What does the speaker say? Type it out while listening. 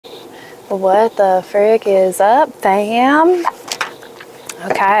What the frick is up, fam?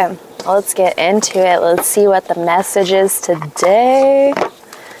 Okay, let's get into it. Let's see what the message is today.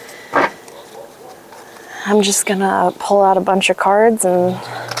 I'm just gonna pull out a bunch of cards and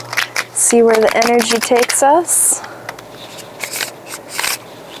see where the energy takes us.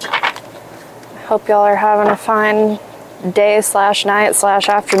 Hope y'all are having a fine day / night /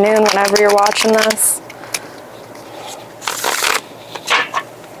 afternoon whenever you're watching this.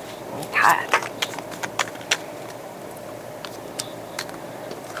 Okay.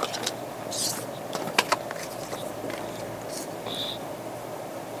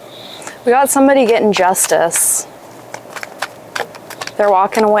 We got somebody getting justice. They're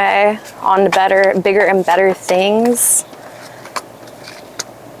walking away on to better, bigger and better things.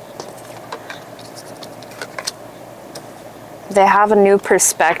 They have a new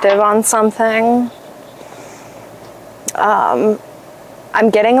perspective on something. I'm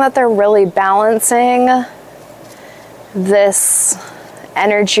getting that they're really balancing this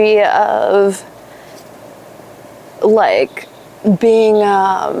energy of like being,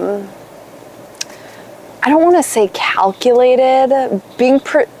 I don't want to say calculated, being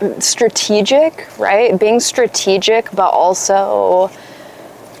strategic, right? Being strategic, but also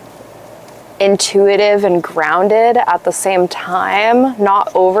intuitive and grounded at the same time,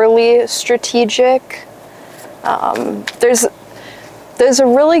 not overly strategic. There's a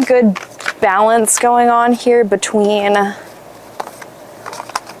really good balance going on here between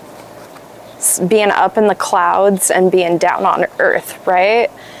being up in the clouds and being down on earth,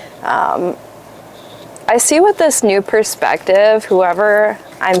 right? I see with this new perspective, whoever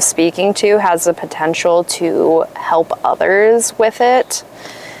I'm speaking to has the potential to help others with it.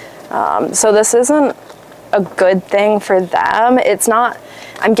 So this isn't a good thing for them. It's not,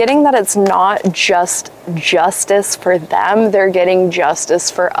 I'm getting that it's not just justice for them. They're getting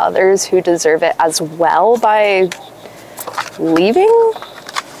justice for others who deserve it as well by leaving.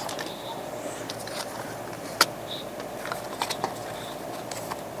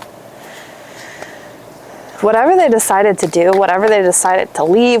 Whatever they decided to do, whatever they decided to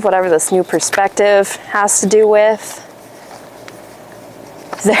leave, whatever this new perspective has to do with,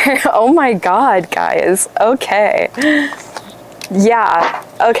 oh my God, guys. Okay. Yeah.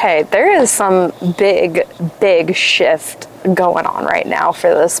 Okay. There is some big shift going on right now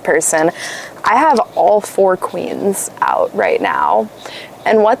for this person. I have all 4 queens out right now.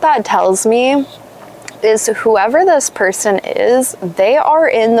 And what that tells me is whoever this person is, they are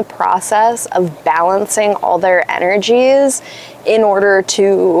in the process of balancing all their energies in order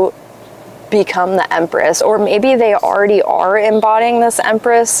to become the Empress, or maybe they already are embodying this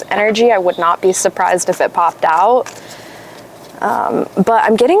Empress energy. I would not be surprised if it popped out. But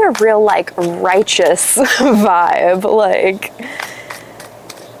I'm getting a real like righteous vibe.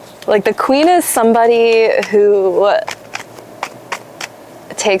 Like the queen is somebody who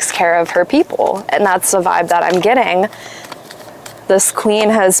takes care of her people, and that's the vibe that I'm getting. This queen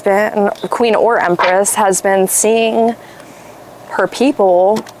has been, queen or Empress, has been seeing her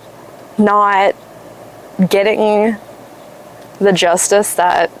people not getting the justice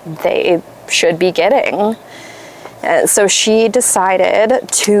that they should be getting. And so she decided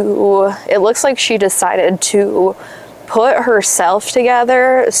to, it looks like she decided to put herself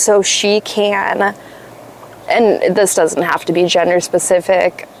together so she can, and this doesn't have to be gender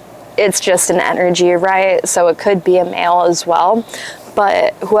specific, it's just an energy, right? So it could be a male as well.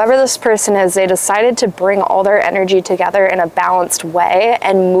 But whoever this person is, they decided to bring all their energy together in a balanced way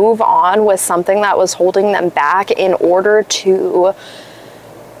and move on with something that was holding them back in order to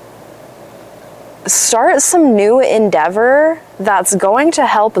start some new endeavor that's going to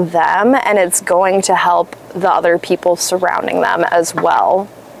help them, and it's going to help the other people surrounding them as well.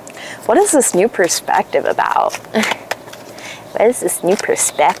 What is this new perspective about? What is this new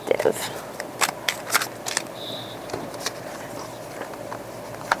perspective?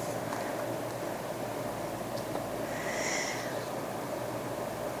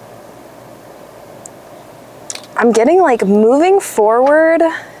 I'm getting like moving forward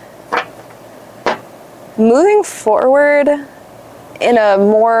in a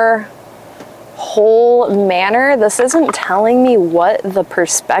more whole manner. This isn't telling me what the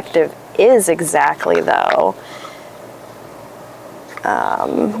perspective is exactly though.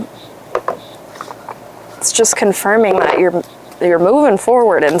 It's just confirming that you're moving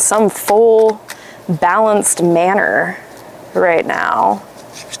forward in some full balanced manner right now.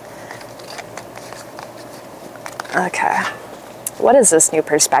 Okay, what is this new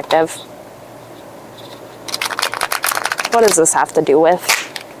perspective? What does this have to do with?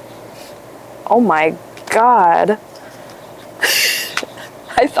 Oh my God.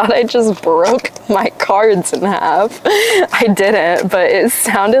 I thought I just broke my cards in half. I didn't, but it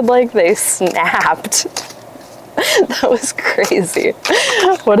sounded like they snapped. That was crazy.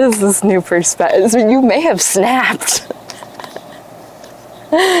 What is this new perspective? You may have snapped.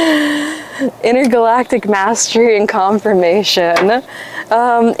 Intergalactic mastery and confirmation.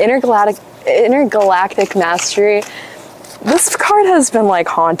 Intergalactic mastery. This card has been like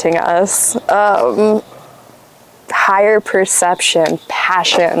haunting us. Higher perception,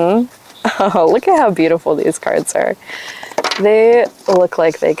 passion. Oh, look at how beautiful these cards are. They look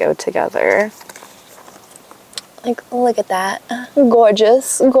like they go together. Like, look at that.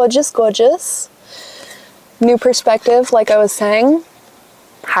 Gorgeous, gorgeous, gorgeous. New perspective, like I was saying.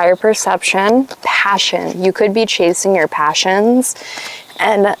 Higher perception, passion. You could be chasing your passions.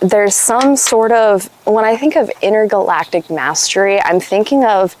 And there's some sort of, when I think of intergalactic mastery, I'm thinking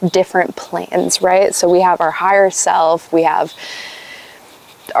of different planes, right? So we have our higher self, we have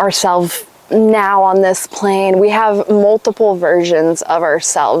ourself now on this plane, we have multiple versions of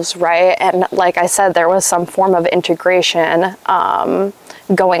ourselves, right? And like I said, there was some form of integration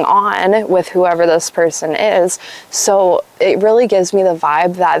going on with whoever this person is. So it really gives me the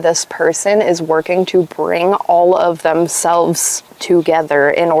vibe that this person is working to bring all of themselves together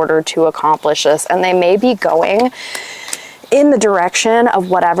in order to accomplish this. And they may be going in the direction of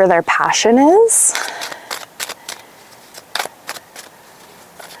whatever their passion is.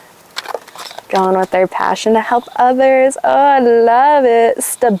 Going with their passion to help others. Oh, I love it.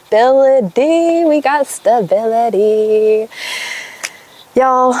 Stability. We got stability.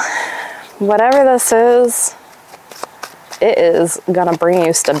 Y'all, whatever this is, it is gonna bring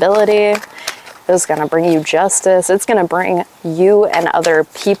you stability. It's gonna bring you justice. It's gonna bring you and other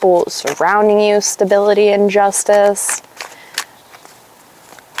people surrounding you stability and justice.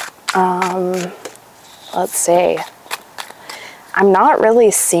 Let's see. I'm not really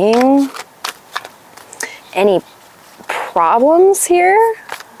seeing any problems here.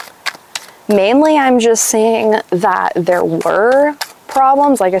 Mainly, I'm just seeing that there were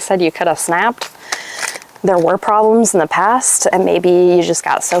problems. Like I said, you could have snapped. There were problems in the past, and maybe you just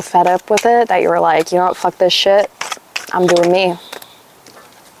got so fed up with it that you were like, you know what, fuck this shit. I'm doing me.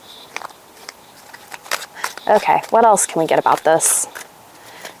 Okay, what else can we get about this?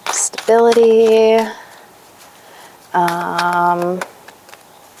 Stability.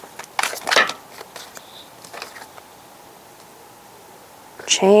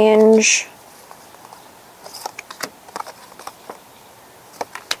 Change.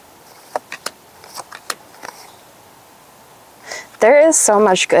 There is so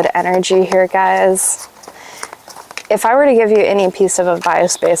much good energy here, guys. If I were to give you any piece of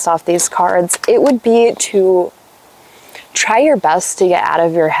advice based off these cards, it would be to try your best to get out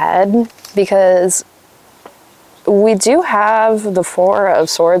of your head, because we do have the Four of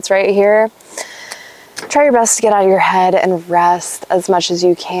Swords right here. Try your best to get out of your head and rest as much as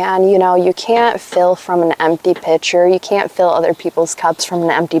you can. You know, you can't fill from an empty pitcher. You can't fill other people's cups from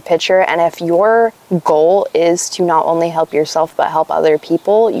an empty pitcher. And if your goal is to not only help yourself, but help other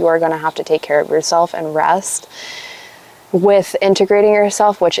people, you are going to have to take care of yourself and rest. With integrating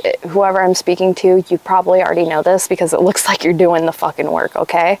yourself, which whoever I'm speaking to, you probably already know this because it looks like you're doing the fucking work,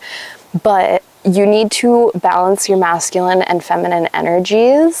 okay? But you need to balance your masculine and feminine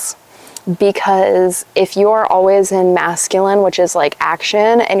energies, because if you're always in masculine, which is like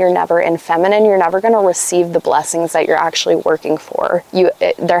action, and you're never in feminine, you're never going to receive the blessings that you're actually working for.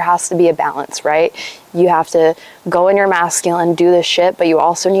 There has to be a balance, right? You have to go in your masculine, do this shit, but you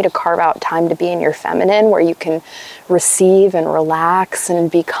also need to carve out time to be in your feminine, where you can receive and relax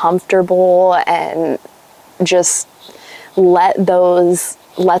and be comfortable and just let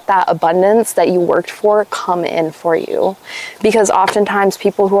that abundance that you worked for come in for you. Because oftentimes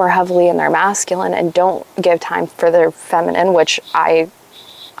people who are heavily in their masculine and don't give time for their feminine, which I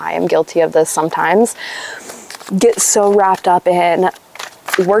am guilty of this sometimes, get so wrapped up in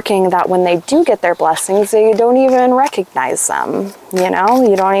working that when they do get their blessings, they don't even recognize them. You know,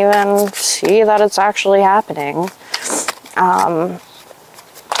 you don't even see that it's actually happening.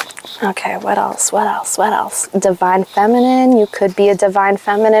 Okay, what else? What else? What else? Divine feminine. You could be a divine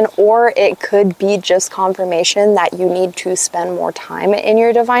feminine, or it could be just confirmation that you need to spend more time in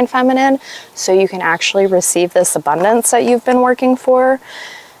your divine feminine so you can actually receive this abundance that you've been working for.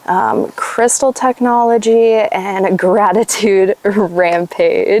 Crystal technology and gratitude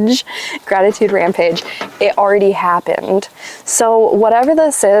rampage. Gratitude rampage. It already happened. So whatever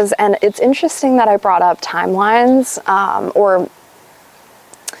this is, and it's interesting that I brought up timelines, or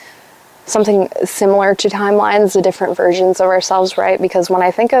something similar to timelines, the different versions of ourselves, right? Because when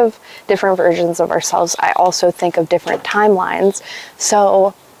I think of different versions of ourselves, I also think of different timelines.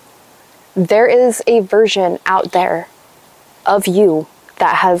 So there is a version out there of you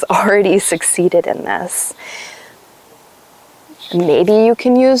that has already succeeded in this. Maybe you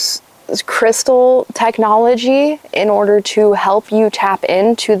can use crystal technology in order to help you tap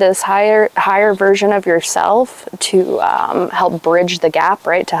into this higher version of yourself, to help bridge the gap,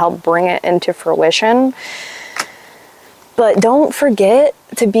 right? To help bring it into fruition. But don't forget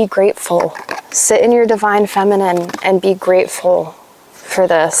to be grateful. Sit in your divine feminine and be grateful for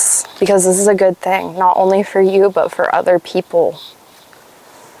this, because this is a good thing, not only for you, but for other people.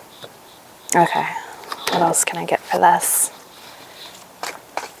 Okay, what else can I get for this?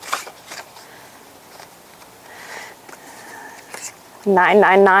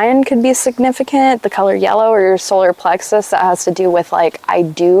 999 could be significant. The color yellow, or your solar plexus, that has to do with like I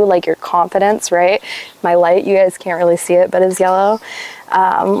do, like your confidence, right? My light, you guys can't really see it, but is yellow,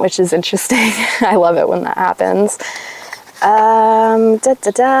 which is interesting. I love it when that happens.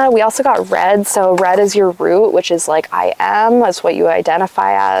 We also got red. So red is your root, which is like I am. That's what you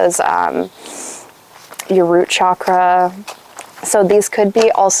identify as, your root chakra. So these could be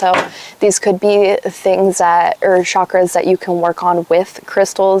things that, or chakras that you can work on with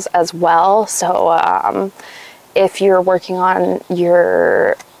crystals as well. So if you're working on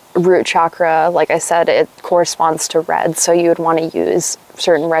your root chakra, like I said, it corresponds to red. So you would want to use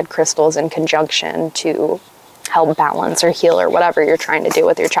certain red crystals in conjunction to help balance or heal or whatever you're trying to do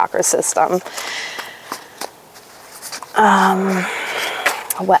with your chakra system.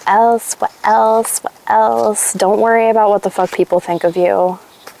 What else? What else? What else? Don't worry about what the fuck people think of you.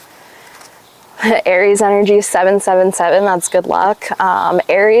 Aries energy 777, that's good luck.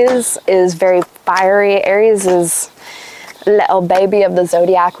 Aries is very fiery. Aries is little baby of the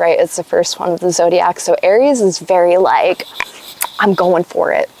zodiac, right? It's the first one of the zodiac. So Aries is very like, I'm going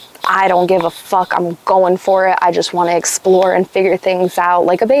for it. I don't give a fuck. I'm going for it. I just want to explore and figure things out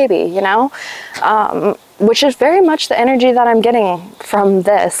like a baby, you know? Which is very much the energy that I'm getting from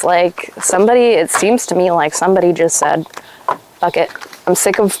this. Like somebody, it seems to me like somebody just said, fuck it. I'm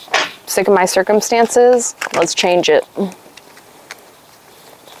sick of my circumstances. Let's change it.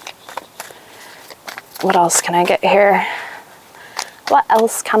 What else can I get here? What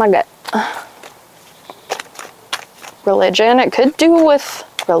else can I get? Religion. It could do with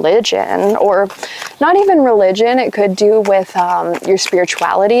religion, or not even religion. It could do with your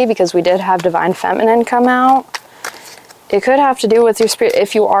spirituality, because we did have divine feminine come out. It could have to do with your spirit.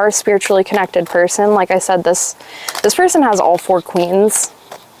 If you are a spiritually connected person, like I said, this person has all 4 queens.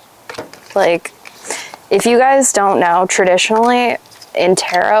 Like, if you guys don't know, traditionally in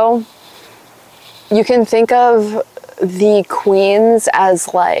tarot, you can think of the queens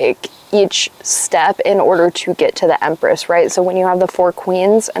as like each step in order to get to the Empress, right? So when you have the 4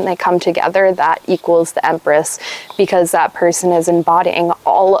 queens and they come together, that equals the Empress, because that person is embodying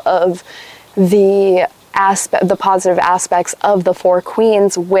all of the positive aspects of the 4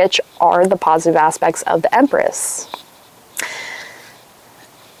 queens, which are the positive aspects of the Empress.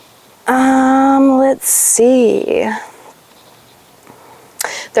 Let's see.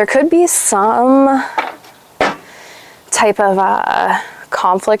 There could be some type of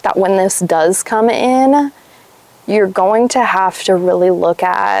conflict that when this does come in, you're going to have to really look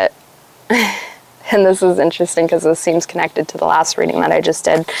at, and this is interesting because this seems connected to the last reading that I just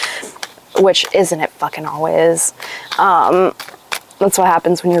did, which isn't it fucking always. That's what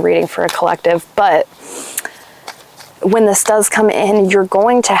happens when you're reading for a collective. But when this does come in, you're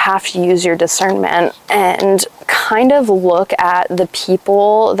going to have to use your discernment and kind of look at the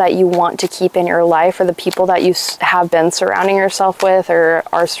people that you want to keep in your life, or the people that you have been surrounding yourself with or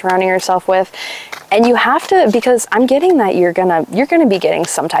are surrounding yourself with. And you have to, because I'm getting that you're gonna be getting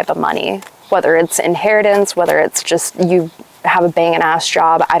some type of money, whether it's inheritance, whether it's just you have a banging ass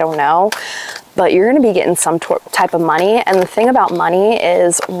job, I don't know. But you're going to be getting some type of money. And the thing about money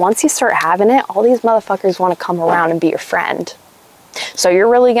is, once you start having it, all these motherfuckers want to come around and be your friend. So you're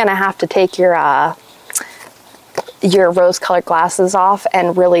really going to have to take your rose-colored glasses off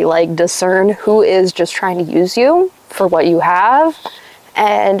and really like discern who is just trying to use you for what you have,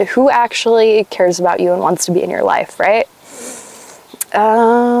 and who actually cares about you and wants to be in your life, right?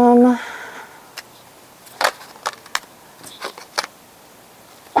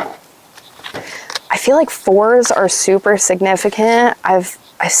 I feel like 4s are super significant. I've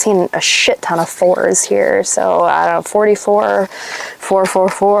seen a shit ton of 4s here. So I don't know, 44,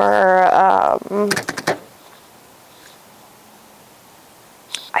 444.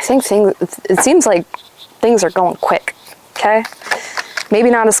 I think it seems like things are going quick. Okay. Maybe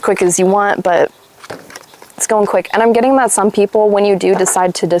not as quick as you want, but it's going quick. And I'm getting that some people, when you do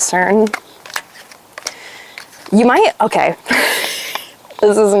decide to discern, you might, okay,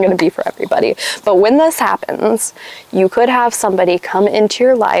 this isn't going to be for everybody, but when this happens, you could have somebody come into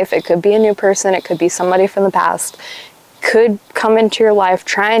your life. It could be a new person. It could be somebody from the past. Could come into your life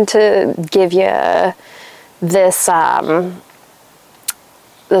trying to give you this,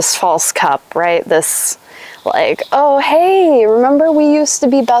 this false cup, right? This, like, oh, hey, remember we used to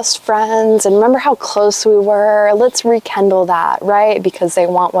be best friends and remember how close we were? Let's rekindle that, right? Because they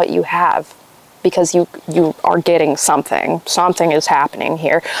want what you have, because you are getting something. Something is happening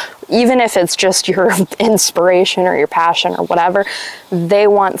here. Even if it's just your inspiration or your passion or whatever, they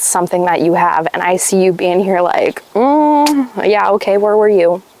want something that you have. And I see you being here like, yeah, okay, where were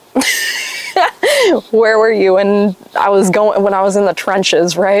you? Where were you? And when I was in the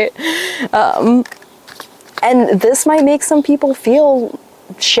trenches, right? And this might make some people feel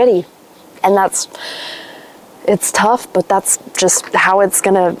shitty. And it's tough, but that's just how it's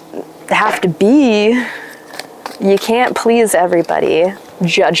gonna have to be. You can't please everybody.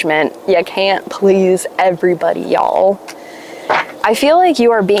 Judgment. You can't please everybody, y'all. I feel like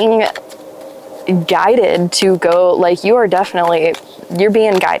you are being guided to go, like you're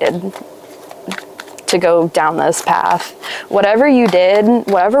being guided to go down this path. Whatever you did,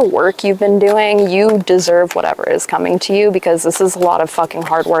 whatever work you've been doing, you deserve whatever is coming to you, because this is a lot of fucking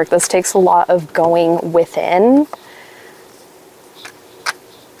hard work. This takes a lot of going within.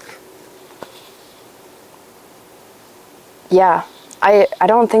 Yeah, I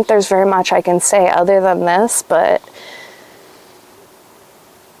don't think there's very much I can say other than this, but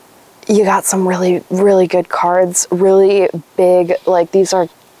you got some really, really good cards, really big, like these are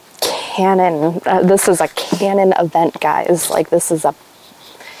canon, this is a canon event, guys. Like this is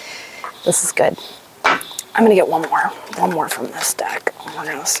good. I'm gonna get one more from this deck. We're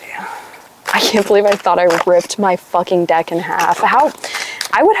gonna see. I can't believe I thought I ripped my fucking deck in half. How,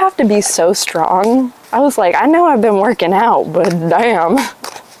 I would have to be so strong. I was like, I know I've been working out, but damn.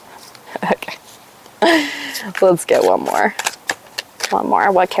 Okay. Let's get one more. One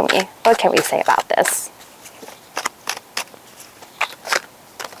more. What can we say about this?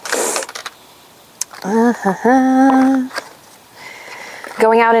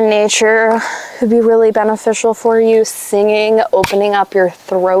 Going out in nature could be really beneficial for you. Singing, opening up your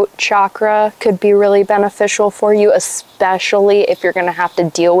throat chakra could be really beneficial for you, especially if you're going to have to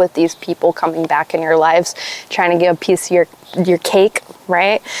deal with these people coming back in your lives, trying to get a piece of your cake,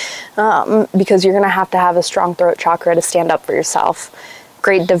 right? Because you're going to have a strong throat chakra to stand up for yourself.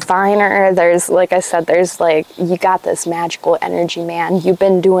 Great diviner. There's, like I said, there's like, you got this magical energy, man. You've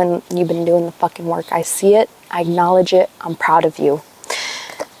been doing the fucking work. I see it. I acknowledge it. I'm proud of you.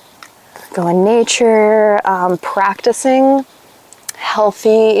 Go in nature, practicing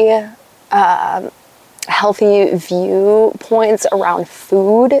healthy viewpoints around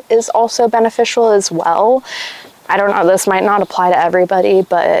food is also beneficial as well. I don't know, this might not apply to everybody,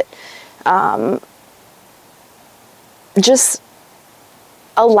 but just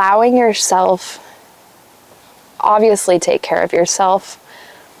allowing yourself, obviously take care of yourself.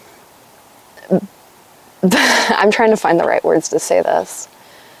 I'm trying to find the right words to say this.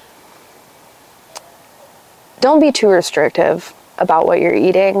 Don't be too restrictive about what you're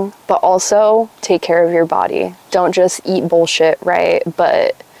eating, but also take care of your body. Don't just eat bullshit, right?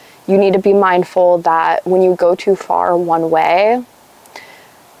 But you need to be mindful that when you go too far one way,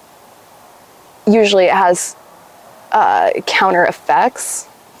 usually it has counter effects,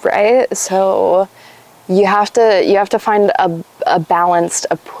 right? So you have to find a balanced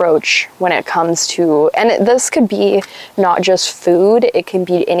approach when it comes to, and this could be not just food, it can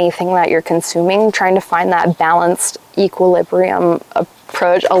be anything that you're consuming, trying to find that balanced equilibrium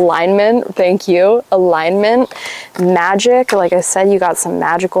approach, alignment, thank you, alignment, magic, like I said, you got some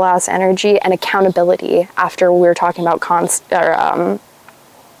magical ass energy, and accountability after we were talking about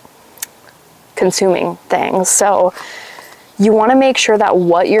consuming things. So you want to make sure that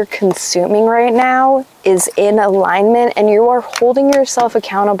what you're consuming right now is in alignment and you are holding yourself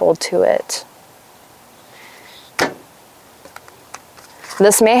accountable to it.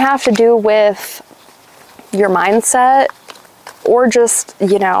 This may have to do with your mindset or just,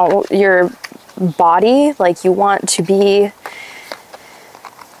 you know, your body. Like you want to be,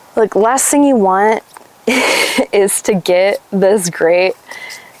 like, last thing you want is to get this great,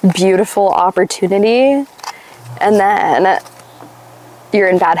 beautiful opportunity and then you're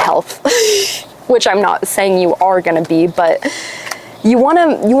in bad health, which I'm not saying you are going to be, but you want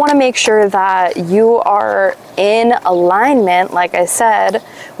to make sure that you are in alignment, like I said,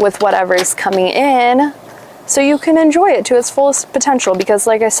 with whatever's coming in, so you can enjoy it to its fullest potential. Because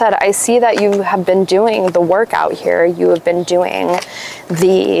like I said, I see that you have been doing the work out here. You have been doing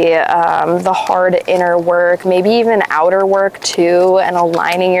the hard inner work, maybe even outer work too, and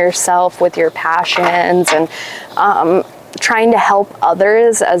aligning yourself with your passions, and trying to help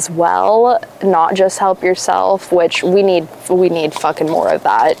others as well, not just help yourself, which we need fucking more of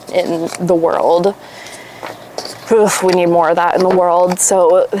that in the world. Oof, we need more of that in the world.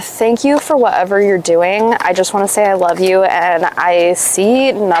 So thank you for whatever you're doing. I just want to say I love you, and I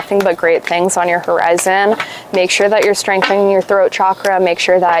see nothing but great things on your horizon. Make sure that you're strengthening your throat chakra. Make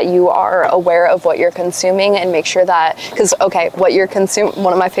sure that you are aware of what you're consuming, and make sure that, because, okay, what you're consuming,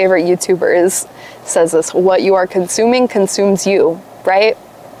 one of my favorite YouTubers says this, what you are consuming consumes you, right?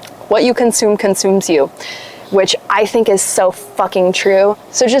 What you consume consumes you, which I think is so fucking true.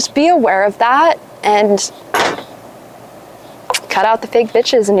 So just be aware of that, and cut out the fake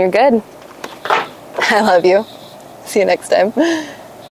bitches, and you're good. I love you. See you next time.